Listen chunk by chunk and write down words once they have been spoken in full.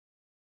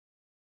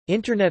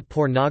Internet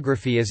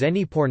pornography is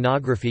any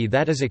pornography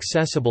that is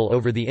accessible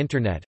over the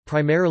Internet,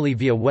 primarily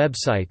via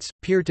websites,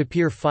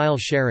 peer-to-peer file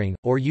sharing,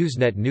 or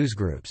Usenet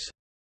newsgroups.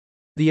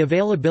 The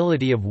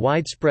availability of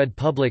widespread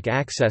public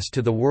access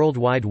to the World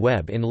Wide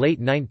Web in late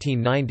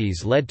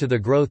 1990s led to the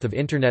growth of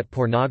Internet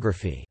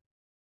pornography.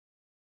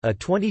 A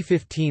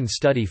 2015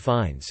 study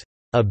finds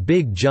a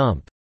big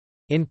jump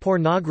in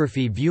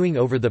pornography viewing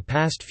over the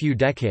past few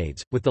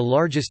decades, with the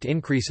largest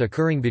increase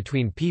occurring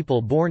between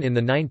people born in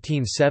the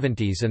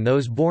 1970s and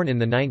those born in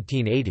the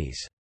 1980s.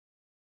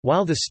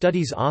 While the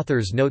study's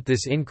authors note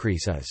this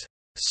increase is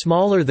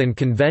smaller than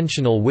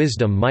conventional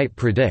wisdom might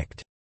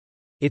predict,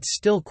 it's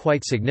still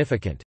quite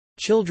significant.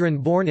 Children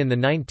born in the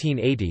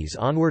 1980s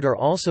onward are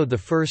also the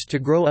first to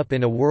grow up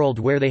in a world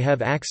where they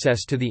have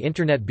access to the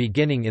Internet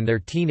beginning in their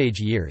teenage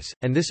years,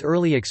 and this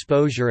early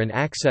exposure and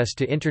access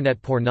to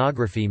Internet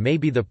pornography may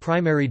be the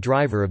primary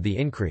driver of the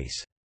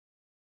increase.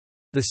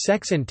 The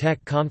Sex and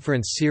Tech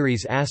conference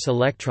series Ars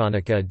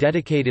Electronica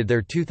dedicated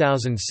their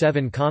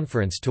 2007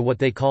 conference to what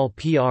they call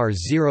PR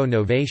Zero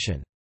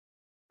Novation.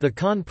 The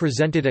con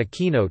presented a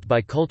keynote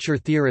by culture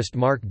theorist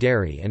Mark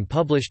Derry and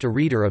published a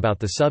reader about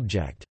the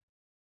subject.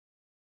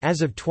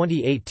 As of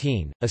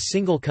 2018, a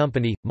single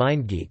company,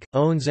 MindGeek,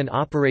 owns and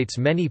operates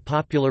many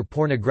popular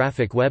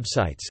pornographic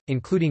websites,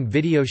 including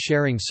video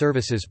sharing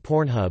services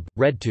Pornhub,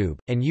 RedTube,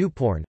 and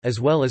YouPorn,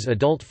 as well as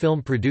adult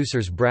film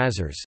producers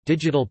Brazzers,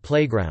 Digital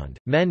Playground,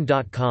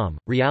 Men.com,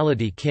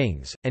 Reality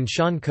Kings, and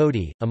Sean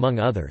Cody, among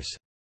others.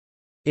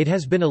 It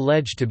has been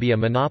alleged to be a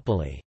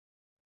monopoly.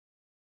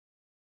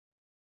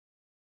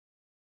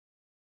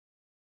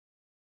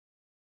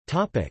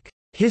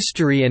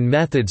 History and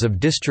methods of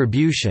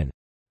distribution.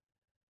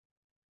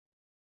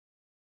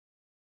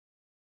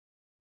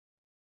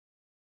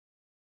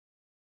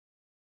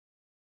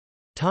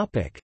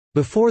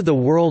 Before the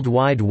World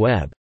Wide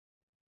Web.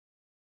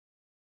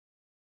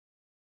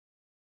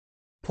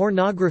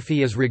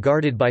 Pornography is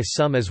regarded by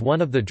some as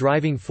one of the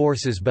driving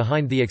forces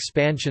behind the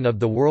expansion of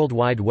the World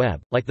Wide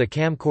Web, like the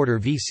camcorder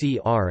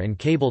VCR and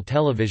cable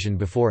television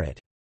before it.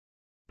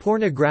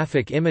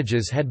 Pornographic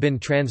images had been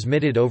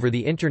transmitted over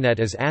the Internet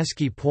as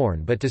ASCII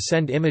porn, but to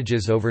send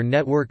images over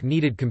network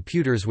needed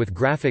computers with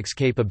graphics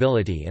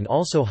capability and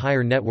also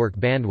higher network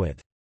bandwidth.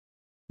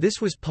 This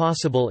was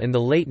possible in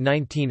the late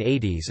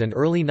 1980s and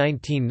early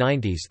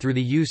 1990s through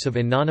the use of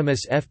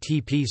anonymous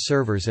FTP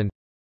servers and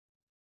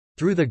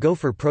through the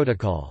Gopher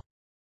protocol.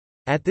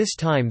 At this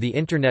time the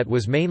Internet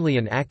was mainly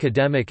an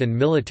academic and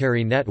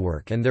military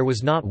network and there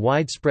was not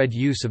widespread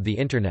use of the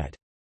Internet.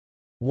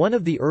 One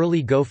of the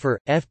early Gopher,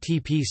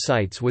 FTP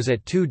sites was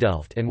at 2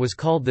 Delft and was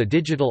called the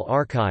Digital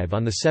Archive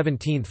on the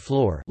 17th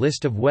floor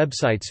list of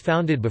websites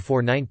founded before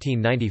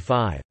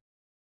 1995.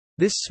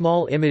 This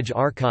small image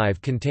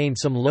archive contained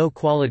some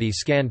low-quality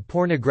scanned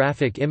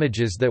pornographic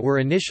images that were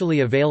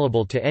initially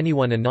available to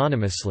anyone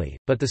anonymously,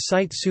 but the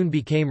site soon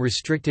became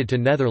restricted to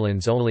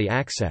Netherlands-only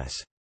access.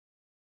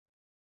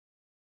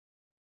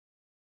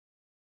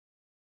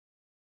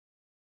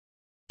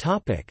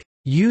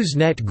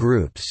 Usenet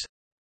groups.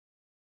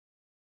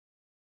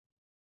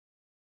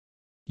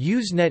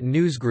 Usenet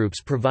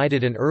newsgroups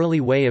provided an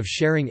early way of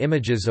sharing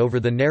images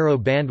over the narrow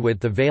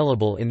bandwidth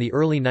available in the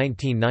early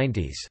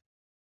 1990s.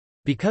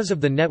 Because of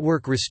the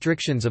network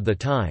restrictions of the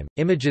time,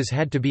 images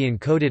had to be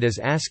encoded as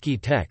ASCII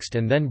text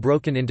and then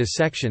broken into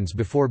sections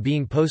before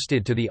being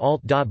posted to the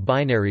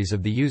alt.binaries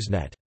of the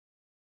Usenet.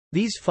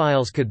 These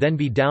files could then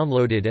be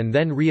downloaded and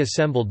then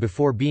reassembled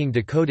before being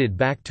decoded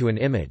back to an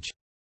image.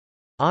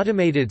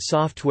 Automated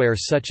software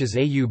such as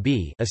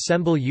AUB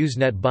assemble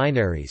Usenet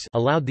binaries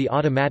allowed the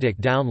automatic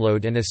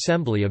download and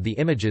assembly of the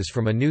images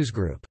from a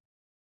newsgroup.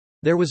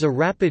 There was a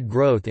rapid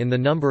growth in the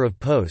number of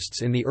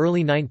posts in the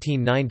early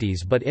 1990s,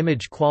 but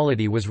image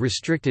quality was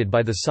restricted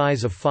by the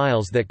size of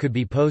files that could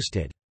be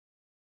posted.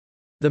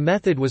 The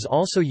method was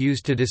also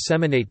used to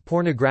disseminate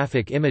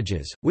pornographic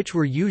images, which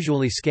were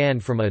usually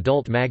scanned from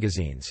adult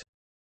magazines.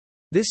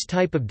 This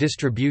type of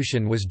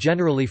distribution was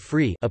generally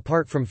free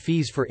apart from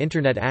fees for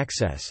Internet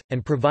access,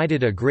 and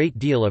provided a great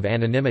deal of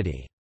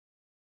anonymity.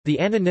 The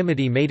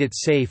anonymity made it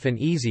safe and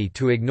easy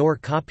to ignore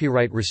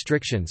copyright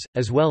restrictions,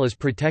 as well as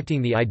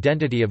protecting the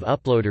identity of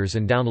uploaders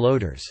and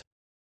downloaders.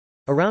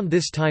 Around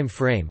this time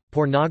frame,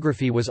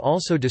 pornography was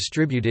also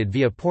distributed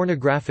via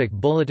pornographic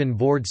bulletin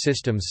board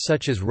systems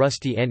such as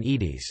Rusty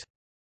NEDs.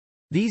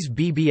 These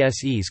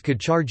BBSEs could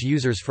charge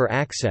users for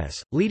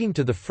access, leading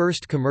to the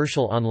first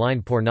commercial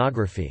online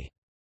pornography.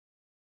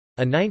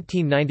 A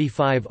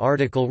 1995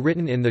 article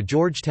written in the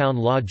Georgetown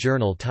Law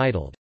Journal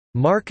titled,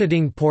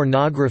 "Marketing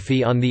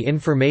Pornography on the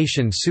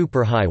Information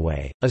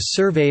Superhighway, a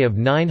survey of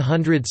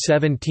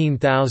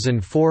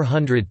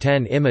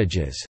 917,410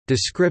 images,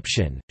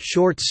 description,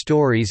 short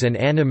stories and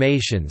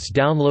animations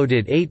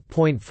downloaded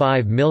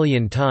 8.5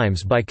 million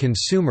times by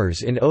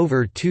consumers in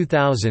over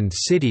 2,000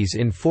 cities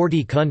in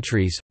 40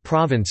 countries,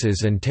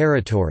 provinces and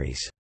territories."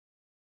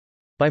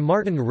 by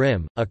Martin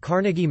Rimm, a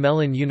Carnegie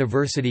Mellon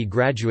University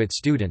graduate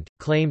student,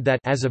 claimed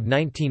that as of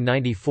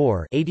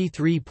 1994,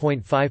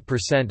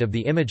 83.5% of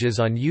the images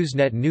on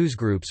Usenet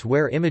newsgroups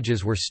where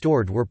images were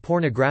stored were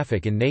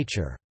pornographic in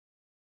nature.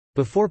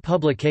 Before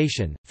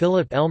publication,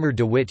 Philip Elmer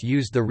DeWitt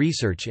used the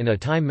research in a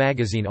Time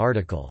magazine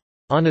article,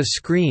 "On a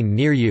Screen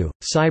Near You,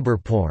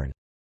 Cyberporn."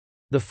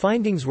 The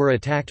findings were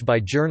attacked by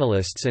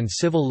journalists and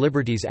civil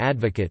liberties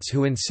advocates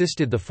who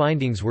insisted the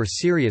findings were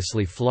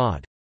seriously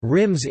flawed.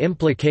 Rimm's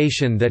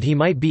implication that he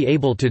might be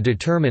able to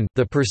determine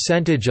the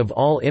percentage of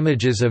all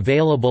images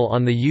available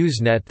on the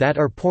Usenet that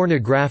are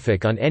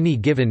pornographic on any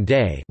given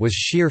day was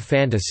sheer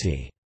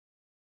fantasy,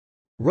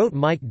 wrote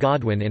Mike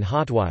Godwin in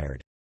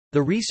Hotwired.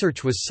 The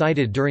research was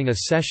cited during a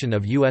session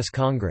of U.S.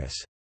 Congress.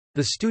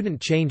 The student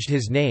changed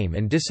his name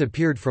and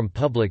disappeared from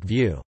public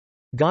view.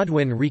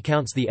 Godwin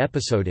recounts the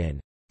episode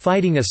in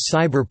Fighting a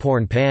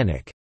Cyberporn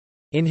Panic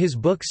in his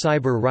book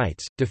Cyber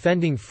Rights,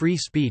 Defending Free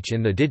Speech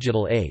in the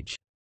Digital Age.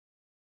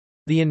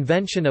 The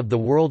invention of the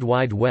World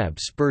Wide Web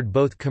spurred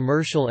both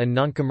commercial and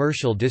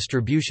non-commercial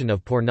distribution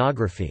of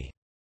pornography.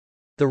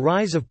 The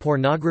rise of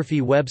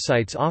pornography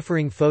websites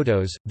offering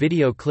photos,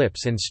 video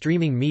clips and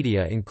streaming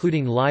media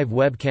including live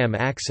webcam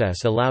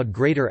access allowed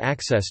greater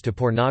access to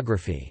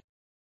pornography.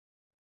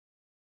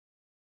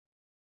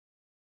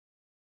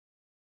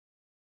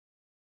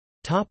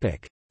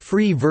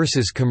 Free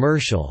versus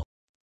commercial.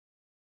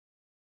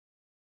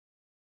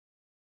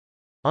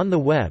 On the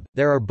web,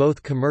 there are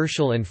both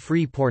commercial and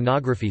free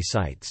pornography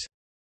sites.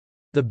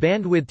 The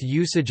bandwidth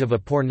usage of a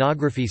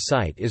pornography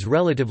site is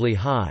relatively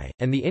high,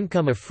 and the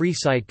income a free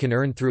site can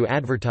earn through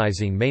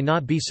advertising may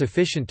not be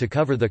sufficient to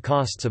cover the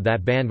costs of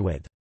that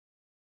bandwidth.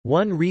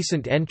 One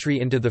recent entry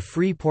into the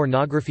free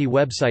pornography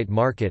website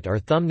market are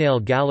thumbnail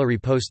gallery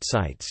post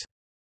sites.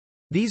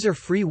 These are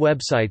free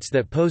websites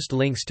that post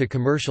links to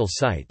commercial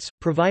sites,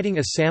 providing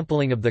a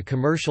sampling of the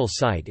commercial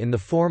site in the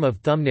form of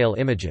thumbnail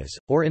images,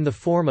 or in the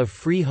form of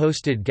free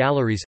hosted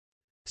galleries,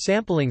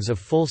 samplings of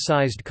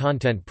full-sized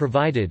content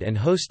provided and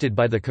hosted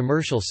by the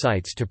commercial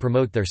sites to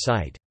promote their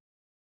site.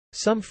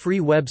 Some free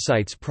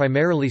websites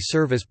primarily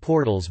serve as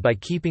portals by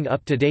keeping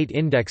up-to-date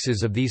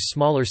indexes of these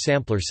smaller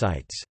sampler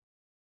sites.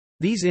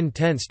 These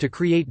intents to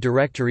create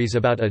directories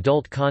about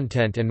adult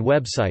content and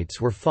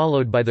websites were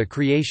followed by the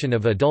creation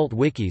of adult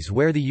wikis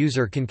where the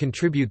user can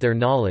contribute their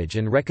knowledge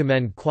and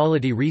recommend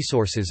quality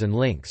resources and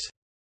links.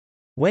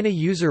 When a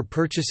user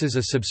purchases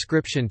a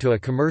subscription to a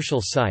commercial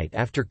site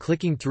after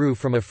clicking through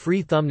from a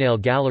free thumbnail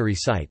gallery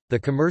site, the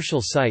commercial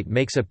site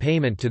makes a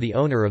payment to the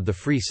owner of the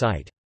free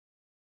site.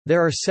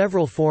 There are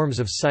several forms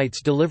of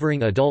sites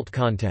delivering adult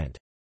content.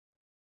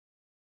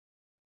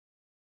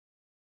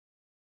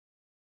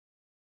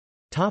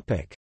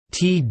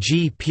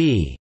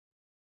 TGP.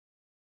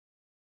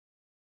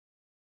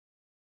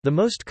 The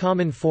most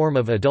common form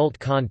of adult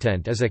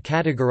content is a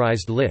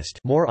categorized list,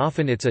 more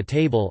often it's a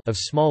table, of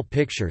small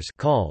pictures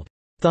called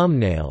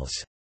thumbnails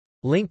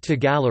linked to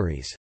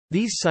galleries.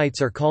 These sites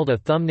are called a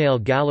thumbnail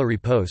gallery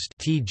post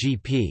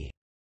 (TGP).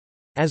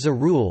 As a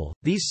rule,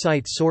 these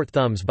sites sort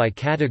thumbs by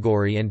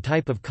category and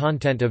type of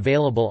content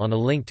available on a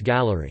linked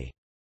gallery.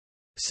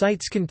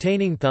 Sites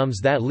containing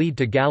thumbs that lead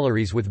to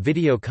galleries with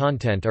video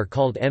content are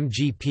called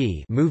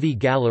MGP, movie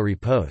gallery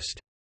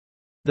post.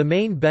 The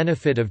main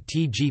benefit of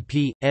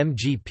TGP,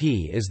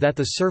 MGP is that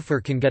the surfer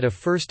can get a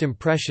first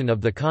impression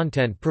of the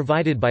content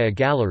provided by a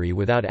gallery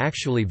without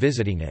actually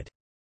visiting it.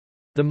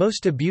 The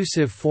most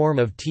abusive form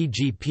of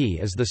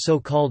TGP is the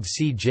so-called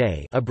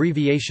CJ,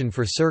 abbreviation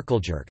for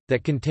circle jerk,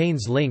 that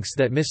contains links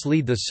that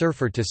mislead the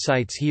surfer to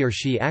sites he or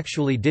she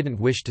actually didn't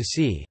wish to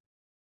see.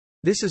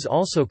 This is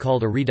also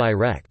called a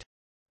redirect.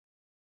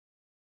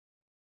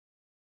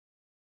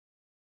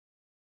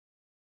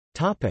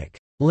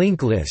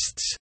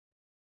 Linklists.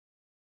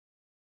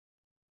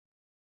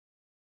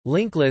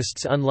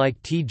 Linklists,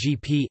 unlike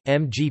TGP,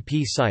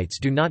 MGP sites,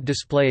 do not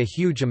display a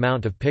huge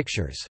amount of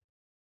pictures.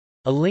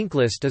 A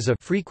linklist is a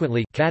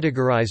frequently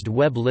categorized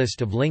web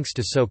list of links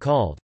to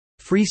so-called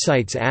free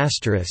sites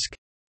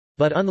 *,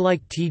 but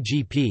unlike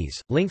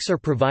TGPs, links are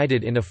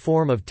provided in a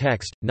form of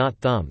text, not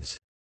thumbs.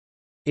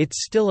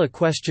 It's still a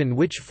question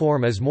which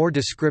form is more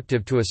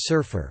descriptive to a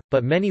surfer,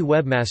 but many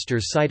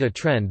webmasters cite a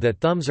trend that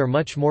thumbs are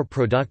much more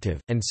productive,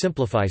 and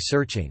simplify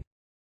searching.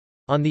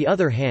 On the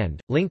other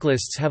hand,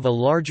 linklists have a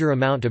larger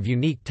amount of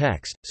unique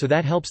text, so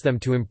that helps them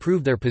to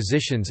improve their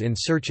positions in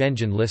search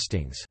engine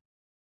listings.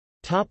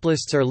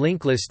 Toplists are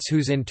linklists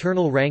whose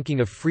internal ranking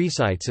of free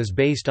sites is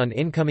based on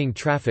incoming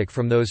traffic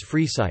from those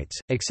free sites,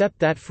 except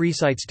that free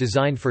sites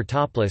designed for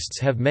toplists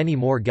have many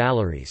more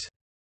galleries.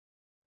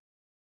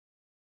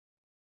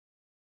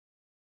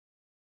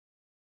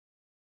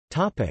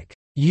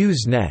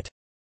 Usenet.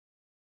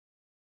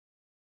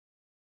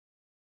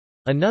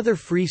 Another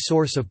free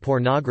source of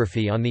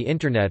pornography on the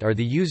Internet are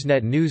the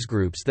Usenet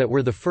newsgroups that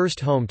were the first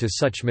home to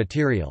such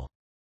material.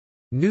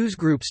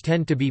 Newsgroups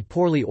tend to be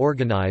poorly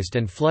organized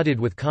and flooded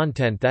with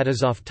content that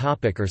is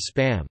off-topic or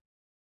spam.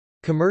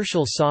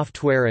 Commercial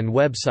software and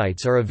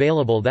websites are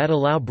available that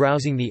allow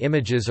browsing the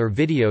images or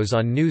videos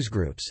on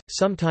newsgroups,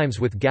 sometimes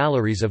with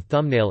galleries of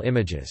thumbnail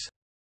images.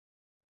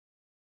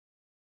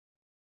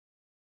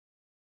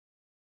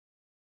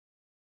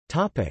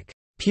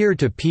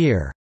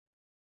 Peer-to-peer.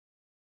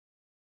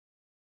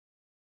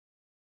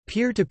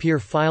 Peer-to-peer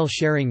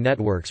file-sharing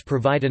networks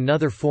provide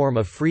another form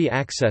of free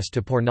access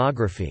to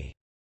pornography.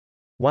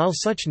 While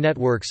such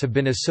networks have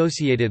been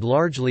associated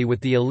largely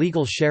with the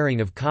illegal sharing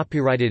of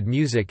copyrighted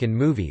music and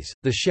movies,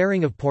 the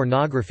sharing of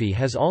pornography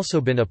has also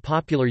been a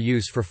popular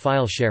use for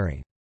file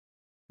sharing.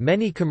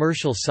 Many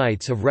commercial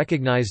sites have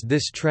recognized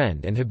this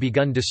trend and have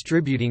begun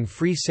distributing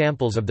free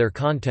samples of their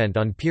content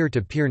on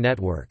peer-to-peer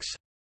networks.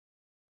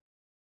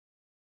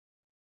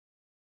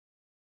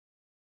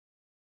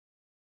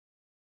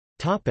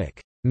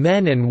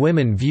 Men and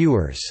women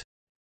viewers.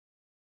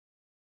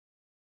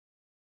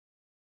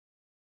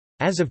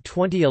 As of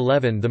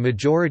 2011, the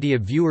majority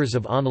of viewers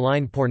of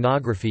online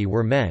pornography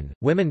were men.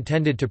 Women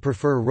tended to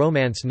prefer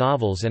romance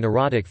novels and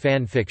erotic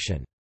fan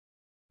fiction.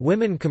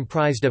 Women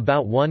comprised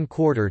about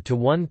 1/4 to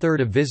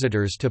 1/3 of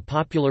visitors to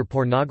popular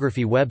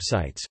pornography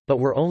websites, but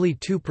were only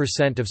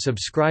 2% of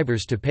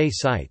subscribers to pay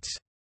sites.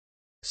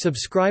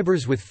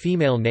 Subscribers with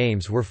female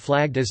names were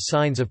flagged as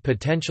signs of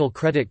potential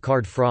credit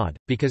card fraud,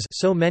 because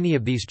so many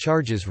of these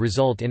charges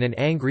result in an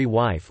angry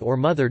wife or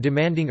mother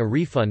demanding a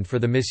refund for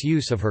the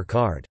misuse of her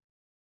card.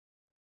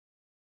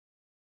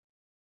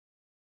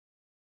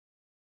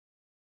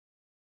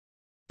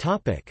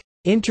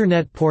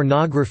 Internet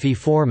pornography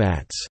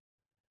formats.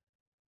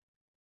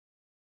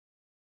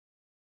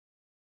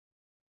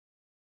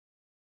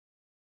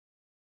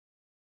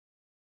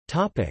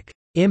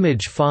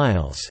 Image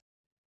files.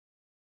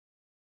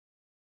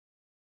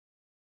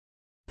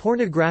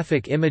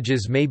 Pornographic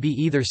images may be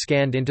either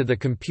scanned into the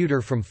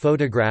computer from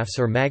photographs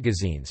or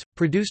magazines,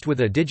 produced with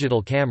a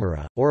digital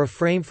camera, or a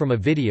frame from a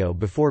video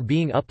before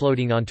being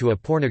uploading onto a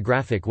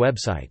pornographic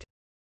website.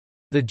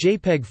 The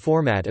JPEG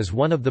format is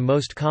one of the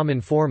most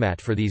common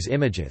format for these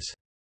images.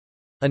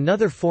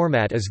 Another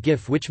format is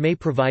GIF, which may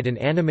provide an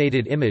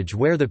animated image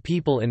where the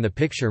people in the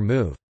picture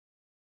move.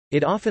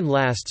 It often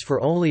lasts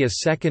for only a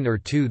second or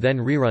two, then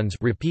reruns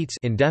repeats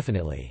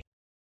indefinitely.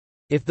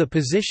 If the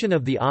position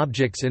of the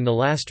objects in the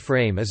last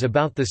frame is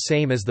about the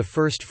same as the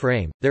first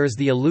frame, there is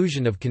the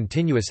illusion of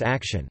continuous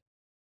action.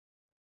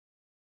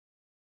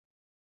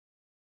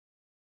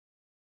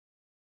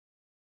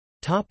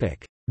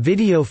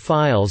 Video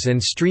files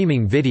and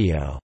streaming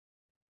video.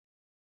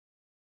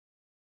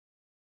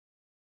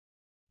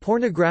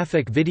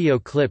 Pornographic video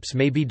clips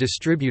may be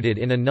distributed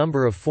in a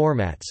number of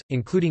formats,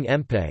 including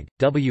MPEG,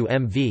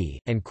 WMV,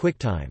 and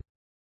QuickTime.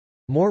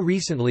 More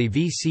recently,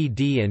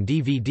 VCD and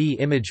DVD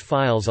image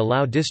files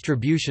allow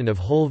distribution of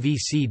whole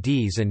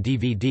VCDs and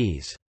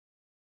DVDs.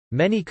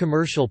 Many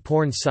commercial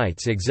porn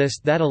sites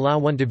exist that allow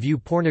one to view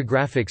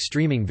pornographic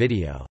streaming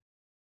video.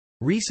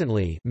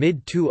 Recently,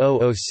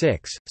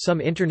 mid-2006, some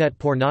internet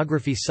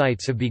pornography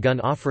sites have begun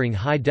offering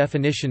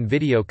high-definition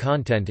video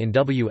content in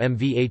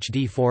WMV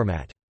HD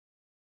format.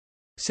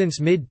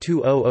 Since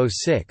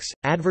mid-2006,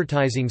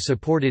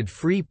 advertising-supported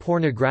free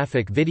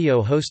pornographic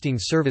video hosting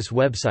service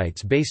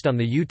websites based on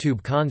the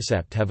YouTube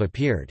concept have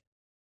appeared.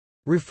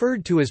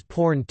 Referred to as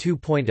Porn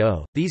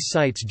 2.0, these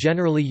sites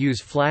generally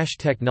use flash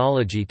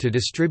technology to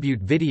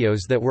distribute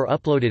videos that were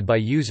uploaded by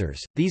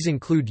users. These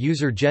include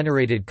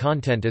user-generated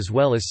content as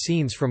well as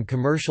scenes from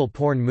commercial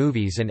porn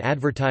movies and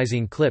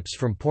advertising clips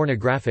from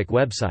pornographic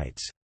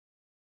websites.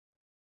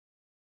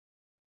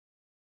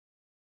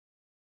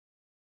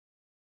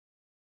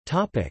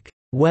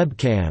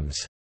 Webcams.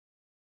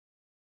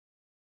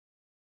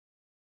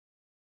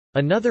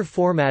 Another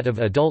format of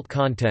adult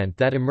content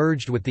that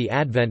emerged with the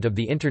advent of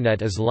the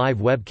Internet is live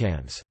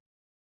webcams.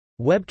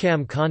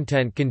 Webcam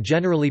content can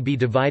generally be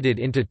divided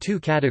into two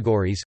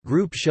categories: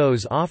 group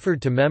shows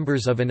offered to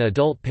members of an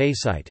adult pay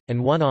site,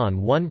 and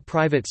one-on-one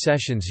private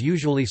sessions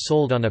usually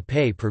sold on a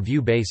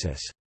pay-per-view basis.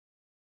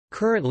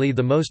 Currently,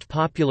 the most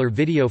popular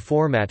video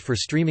format for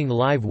streaming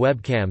live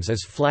webcams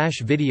is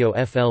Flash Video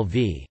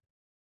FLV.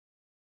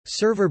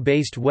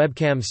 Server-based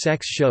webcam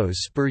sex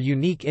shows spur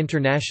unique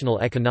international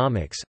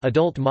economics.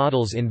 Adult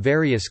models in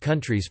various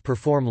countries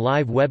perform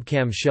live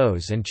webcam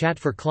shows and chat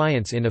for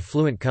clients in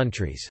affluent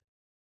countries.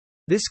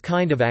 This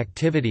kind of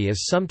activity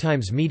is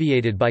sometimes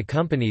mediated by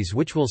companies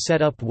which will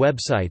set up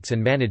websites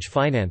and manage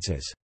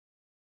finances.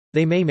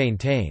 They may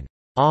maintain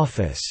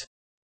office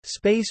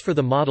space for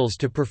the models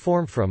to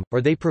perform from,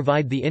 or they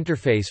provide the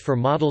interface for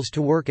models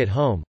to work at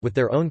home, with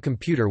their own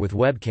computer with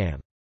webcam.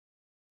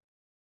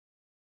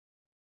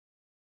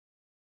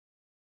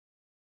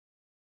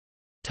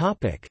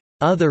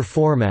 Other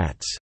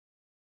formats.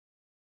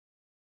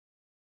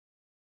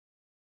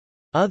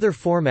 Other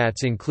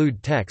formats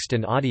include text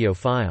and audio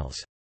files.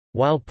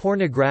 While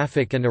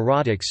pornographic and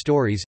erotic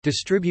stories,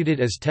 distributed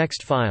as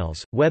text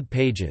files, web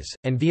pages,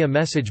 and via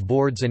message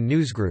boards and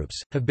newsgroups,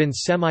 have been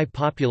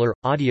semi-popular,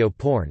 audio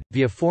porn,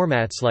 via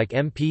formats like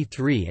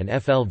MP3 and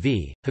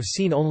FLV, have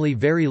seen only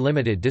very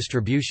limited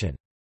distribution.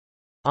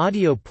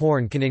 Audio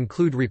porn can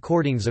include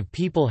recordings of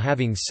people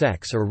having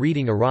sex or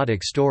reading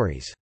erotic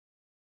stories.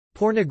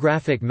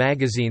 Pornographic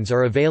magazines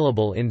are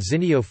available in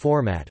Zinio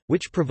format,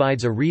 which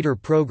provides a reader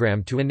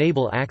program to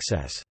enable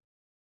access.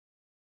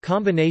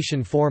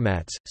 Combination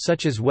formats,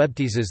 such as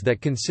webteases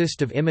that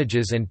consist of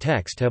images and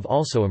text, have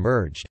also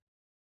emerged.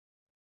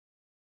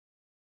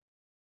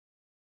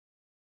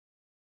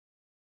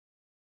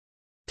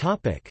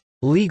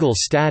 Legal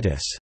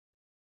status.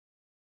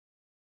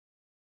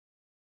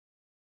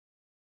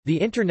 The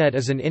Internet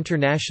is an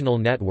international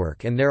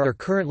network and there are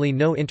currently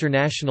no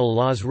international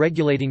laws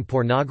regulating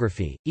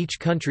pornography. Each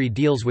country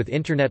deals with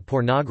Internet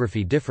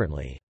pornography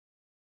differently.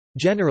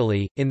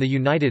 Generally, in the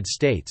United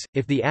States,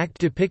 if the act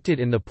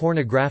depicted in the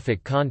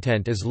pornographic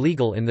content is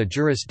legal in the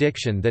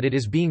jurisdiction that it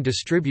is being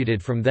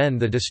distributed from, then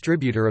the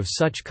distributor of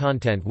such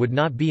content would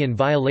not be in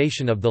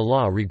violation of the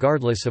law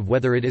regardless of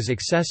whether it is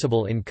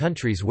accessible in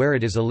countries where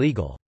it is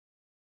illegal.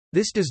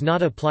 This does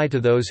not apply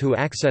to those who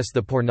access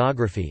the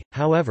pornography,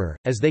 however,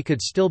 as they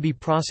could still be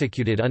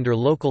prosecuted under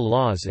local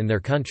laws in their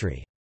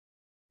country.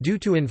 Due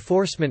to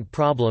enforcement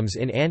problems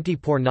in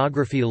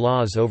anti-pornography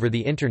laws over the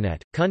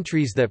Internet,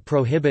 countries that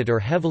prohibit or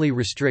heavily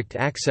restrict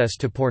access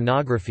to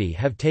pornography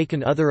have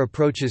taken other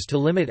approaches to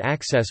limit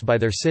access by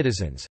their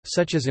citizens,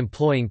 such as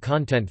employing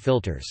content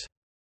filters.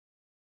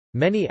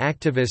 Many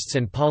activists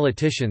and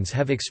politicians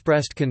have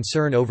expressed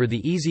concern over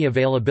the easy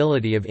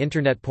availability of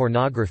Internet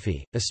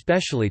pornography,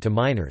 especially to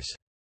minors.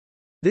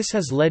 This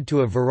has led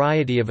to a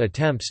variety of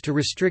attempts to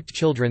restrict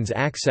children's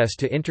access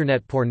to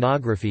Internet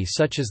pornography,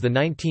 such as the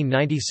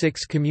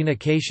 1996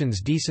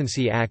 Communications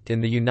Decency Act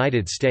in the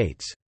United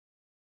States.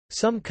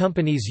 Some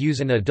companies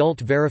use an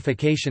Adult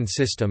Verification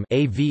System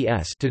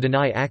 (AVS) to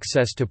deny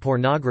access to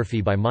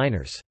pornography by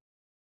minors.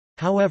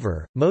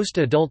 However, most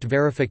adult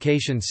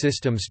verification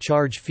systems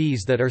charge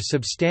fees that are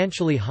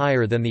substantially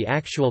higher than the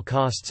actual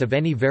costs of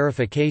any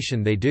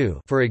verification they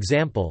do, for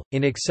example,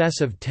 in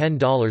excess of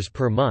 $10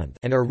 per month,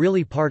 and are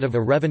really part of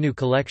a revenue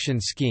collection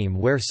scheme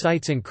where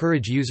sites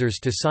encourage users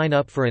to sign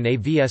up for an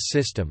AVS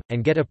system,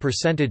 and get a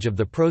percentage of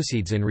the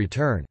proceeds in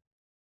return.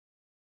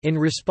 In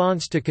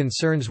response to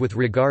concerns with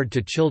regard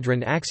to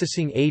children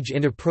accessing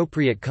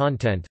age-inappropriate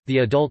content, the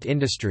adult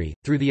industry,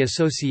 through the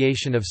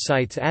Association of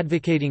Sites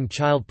Advocating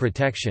Child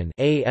Protection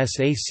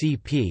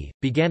 (ASACP),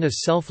 began a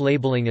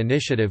self-labeling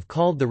initiative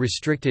called the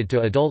Restricted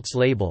to Adults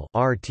Label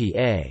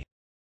 (RTA).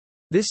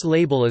 This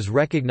label is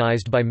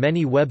recognized by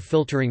many web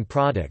filtering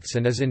products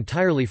and is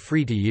entirely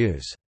free to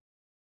use.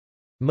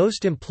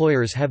 Most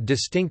employers have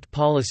distinct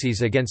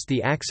policies against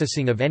the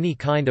accessing of any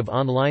kind of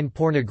online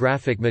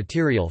pornographic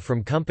material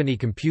from company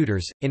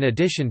computers, in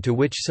addition to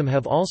which some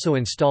have also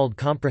installed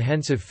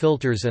comprehensive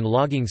filters and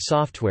logging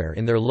software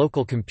in their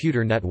local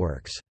computer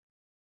networks.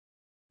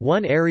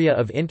 One area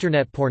of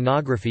Internet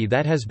pornography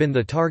that has been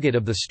the target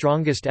of the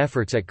strongest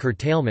efforts at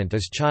curtailment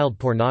is child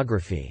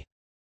pornography.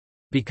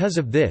 Because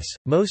of this,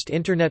 most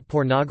Internet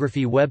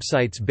pornography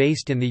websites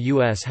based in the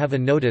U.S. have a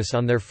notice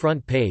on their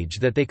front page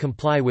that they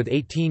comply with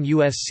 18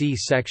 U.S.C.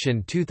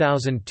 Section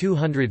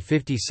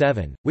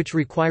 2257, which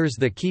requires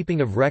the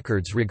keeping of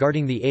records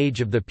regarding the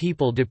age of the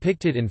people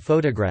depicted in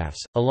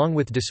photographs, along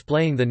with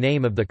displaying the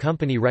name of the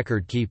company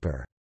record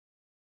keeper.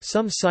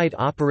 Some site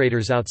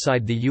operators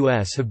outside the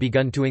U.S. have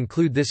begun to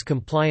include this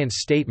compliance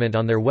statement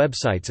on their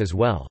websites as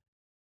well.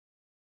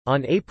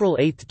 On April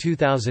 8,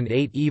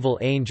 2008, Evil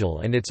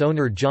Angel and its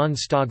owner John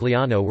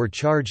Stagliano were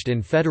charged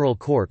in federal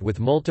court with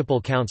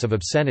multiple counts of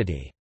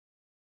obscenity.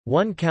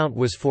 One count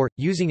was for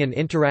using an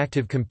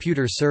interactive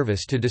computer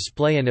service to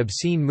display an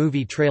obscene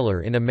movie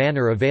trailer in a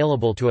manner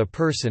available to a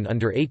person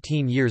under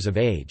 18 years of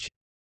age.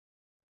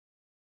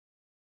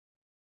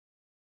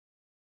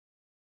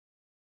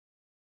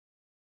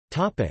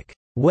 Topic: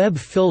 Web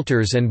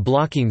filters and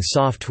blocking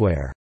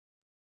software.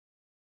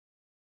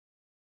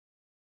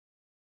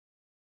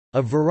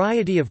 A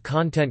variety of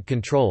content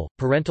control,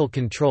 parental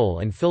control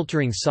and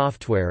filtering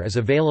software is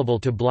available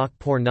to block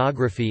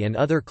pornography and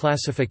other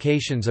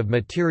classifications of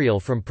material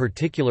from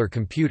particular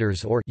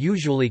computers or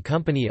usually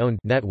company-owned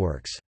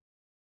networks.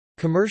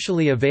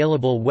 Commercially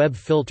available web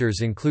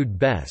filters include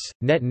Bess,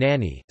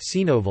 NetNanny,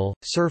 Cnoval,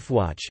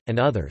 Surfwatch, and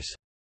others.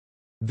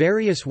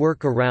 Various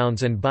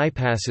workarounds and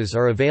bypasses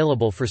are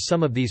available for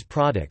some of these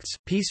products.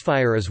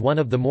 Peacefire is one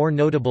of the more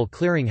notable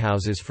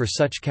clearinghouses for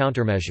such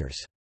countermeasures.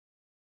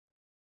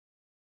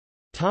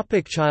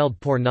 Child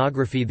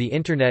pornography. The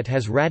Internet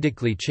has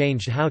radically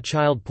changed how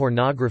child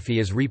pornography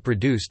is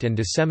reproduced and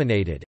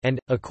disseminated, and,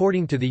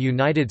 according to the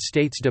United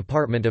States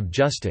Department of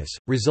Justice,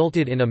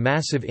 resulted in a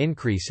massive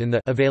increase in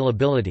the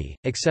availability,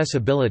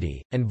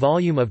 accessibility, and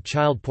volume of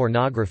child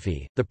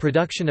pornography. The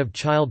production of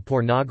child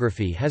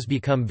pornography has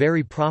become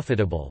very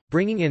profitable,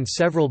 bringing in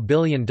several $1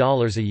 billion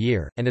a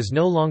year, and is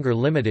no longer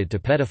limited to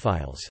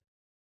pedophiles.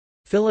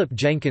 Philip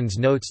Jenkins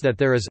notes that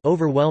there is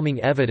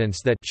overwhelming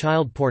evidence that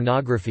child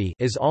pornography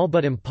is all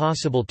but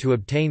impossible to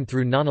obtain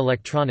through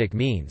non-electronic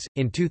means.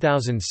 In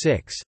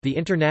 2006, the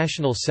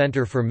International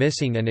Center for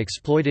Missing and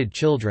Exploited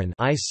Children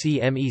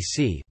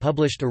 (ICMEC)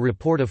 published a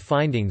report of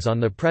findings on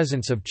the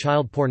presence of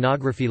child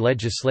pornography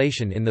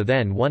legislation in the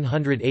then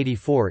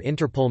 184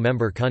 Interpol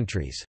member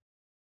countries.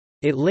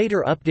 It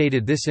later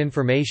updated this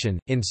information,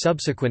 in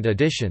subsequent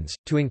editions,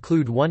 to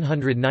include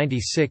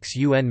 196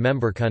 UN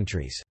member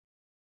countries.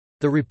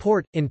 The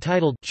report,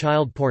 entitled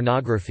Child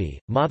Pornography,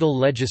 Model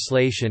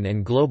Legislation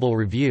and Global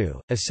Review,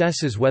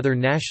 assesses whether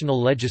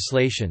national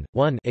legislation,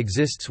 1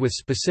 exists with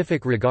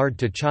specific regard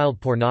to child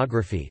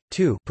pornography,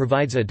 2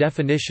 provides a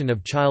definition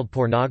of child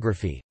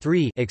pornography,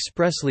 3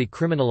 expressly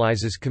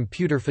criminalizes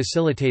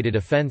computer-facilitated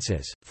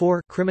offenses,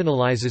 4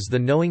 criminalizes the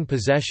knowing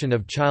possession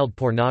of child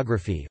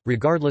pornography,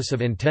 regardless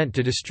of intent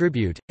to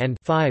distribute, and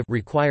 5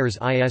 requires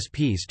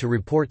ISPs to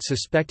report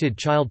suspected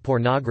child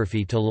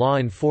pornography to law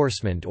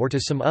enforcement or to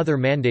some other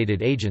mandated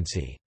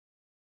agency.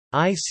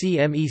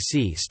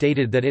 ICMEC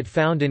stated that it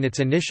found in its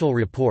initial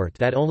report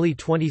that only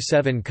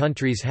 27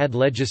 countries had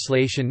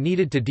legislation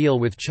needed to deal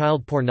with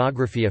child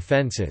pornography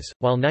offenses,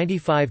 while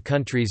 95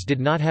 countries did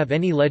not have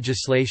any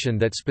legislation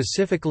that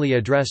specifically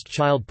addressed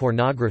child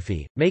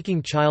pornography,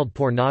 making child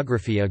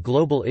pornography a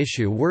global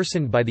issue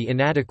worsened by the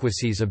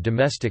inadequacies of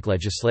domestic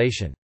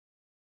legislation.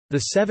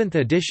 The 7th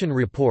edition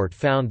report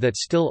found that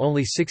still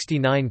only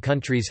 69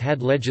 countries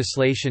had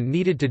legislation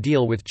needed to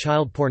deal with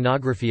child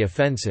pornography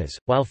offenses,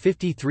 while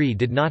 53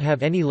 did not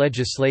have any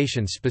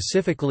legislation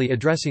specifically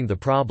addressing the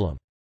problem.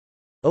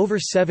 Over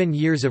 7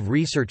 years of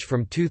research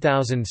from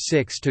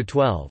 2006 to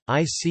 12,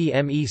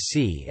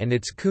 ICMEC and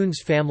its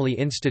Coons Family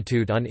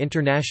Institute on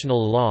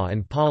International Law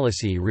and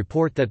Policy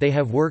report that they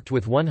have worked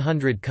with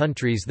 100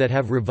 countries that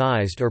have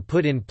revised or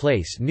put in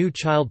place new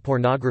child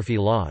pornography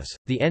laws.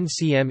 The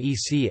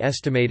NCMEC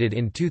estimated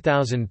in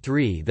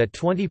 2003 that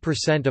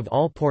 20% of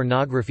all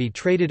pornography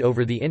traded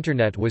over the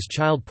Internet was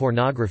child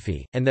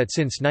pornography, and that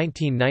since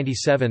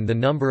 1997 the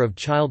number of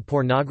child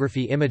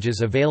pornography images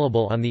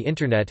available on the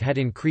Internet had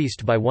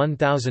increased by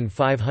 1,500%.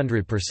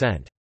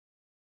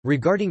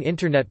 Regarding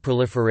Internet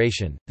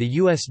proliferation, the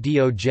US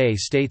DOJ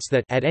states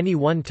that at any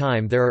one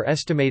time there are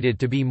estimated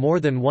to be more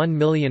than 1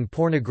 million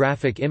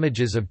pornographic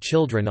images of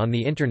children on the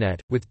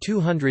Internet, with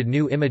 200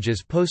 new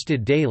images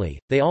posted daily.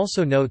 They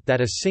also note that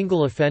a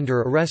single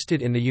offender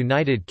arrested in the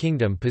United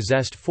Kingdom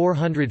possessed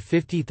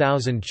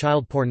 450,000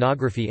 child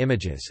pornography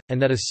images,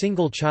 and that a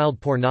single child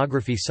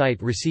pornography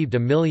site received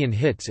 1 million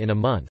hits in a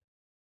month.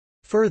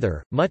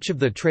 Further, much of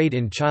the trade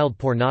in child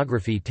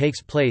pornography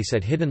takes place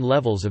at hidden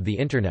levels of the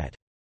Internet.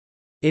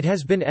 It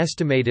has been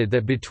estimated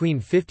that between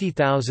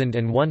 50,000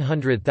 and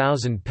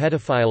 100,000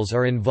 pedophiles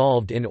are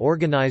involved in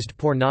organized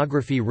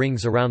pornography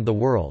rings around the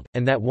world,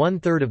 and that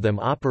 1/3 of them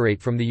operate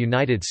from the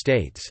United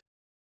States.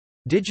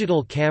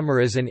 Digital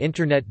cameras and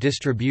Internet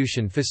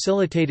distribution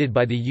facilitated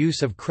by the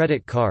use of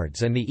credit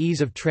cards and the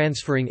ease of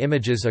transferring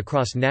images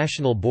across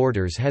national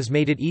borders has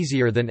made it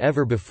easier than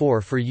ever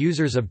before for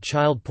users of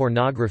child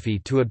pornography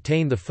to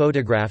obtain the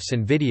photographs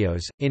and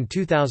videos. In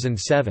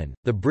 2007,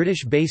 the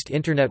British-based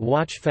Internet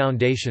Watch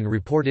Foundation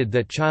reported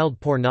that child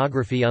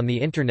pornography on the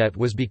Internet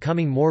was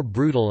becoming more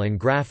brutal and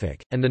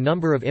graphic, and the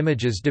number of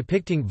images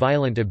depicting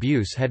violent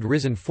abuse had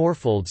risen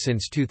fourfold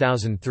since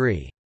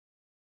 2003.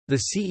 The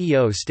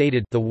CEO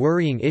stated, "The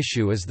worrying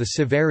issue is the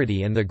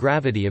severity and the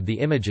gravity of the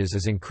images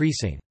is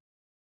increasing.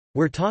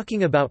 We're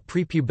talking about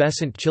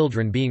prepubescent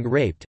children being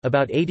raped,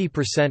 about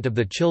 80% of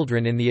the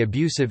children in the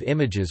abusive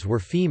images were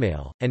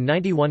female, and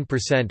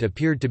 91%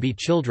 appeared to be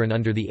children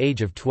under the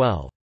age of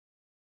 12.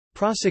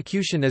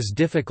 Prosecution is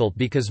difficult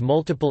because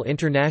multiple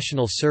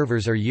international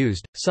servers are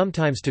used,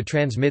 sometimes to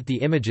transmit the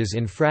images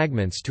in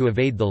fragments to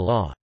evade the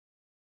law."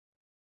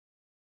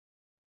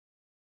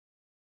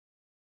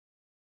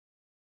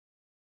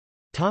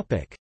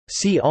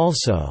 See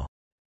also: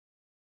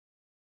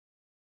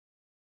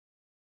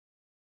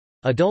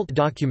 Adult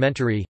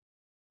documentary,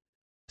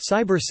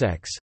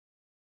 Cybersex,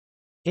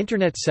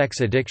 Internet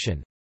sex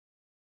addiction,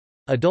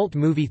 Adult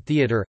movie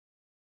theater,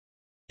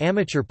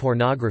 Amateur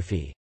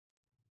pornography,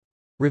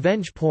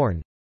 Revenge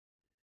porn,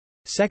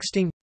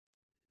 Sexting,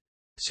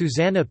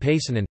 Susanna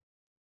Paysonen,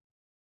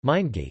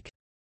 MindGeek.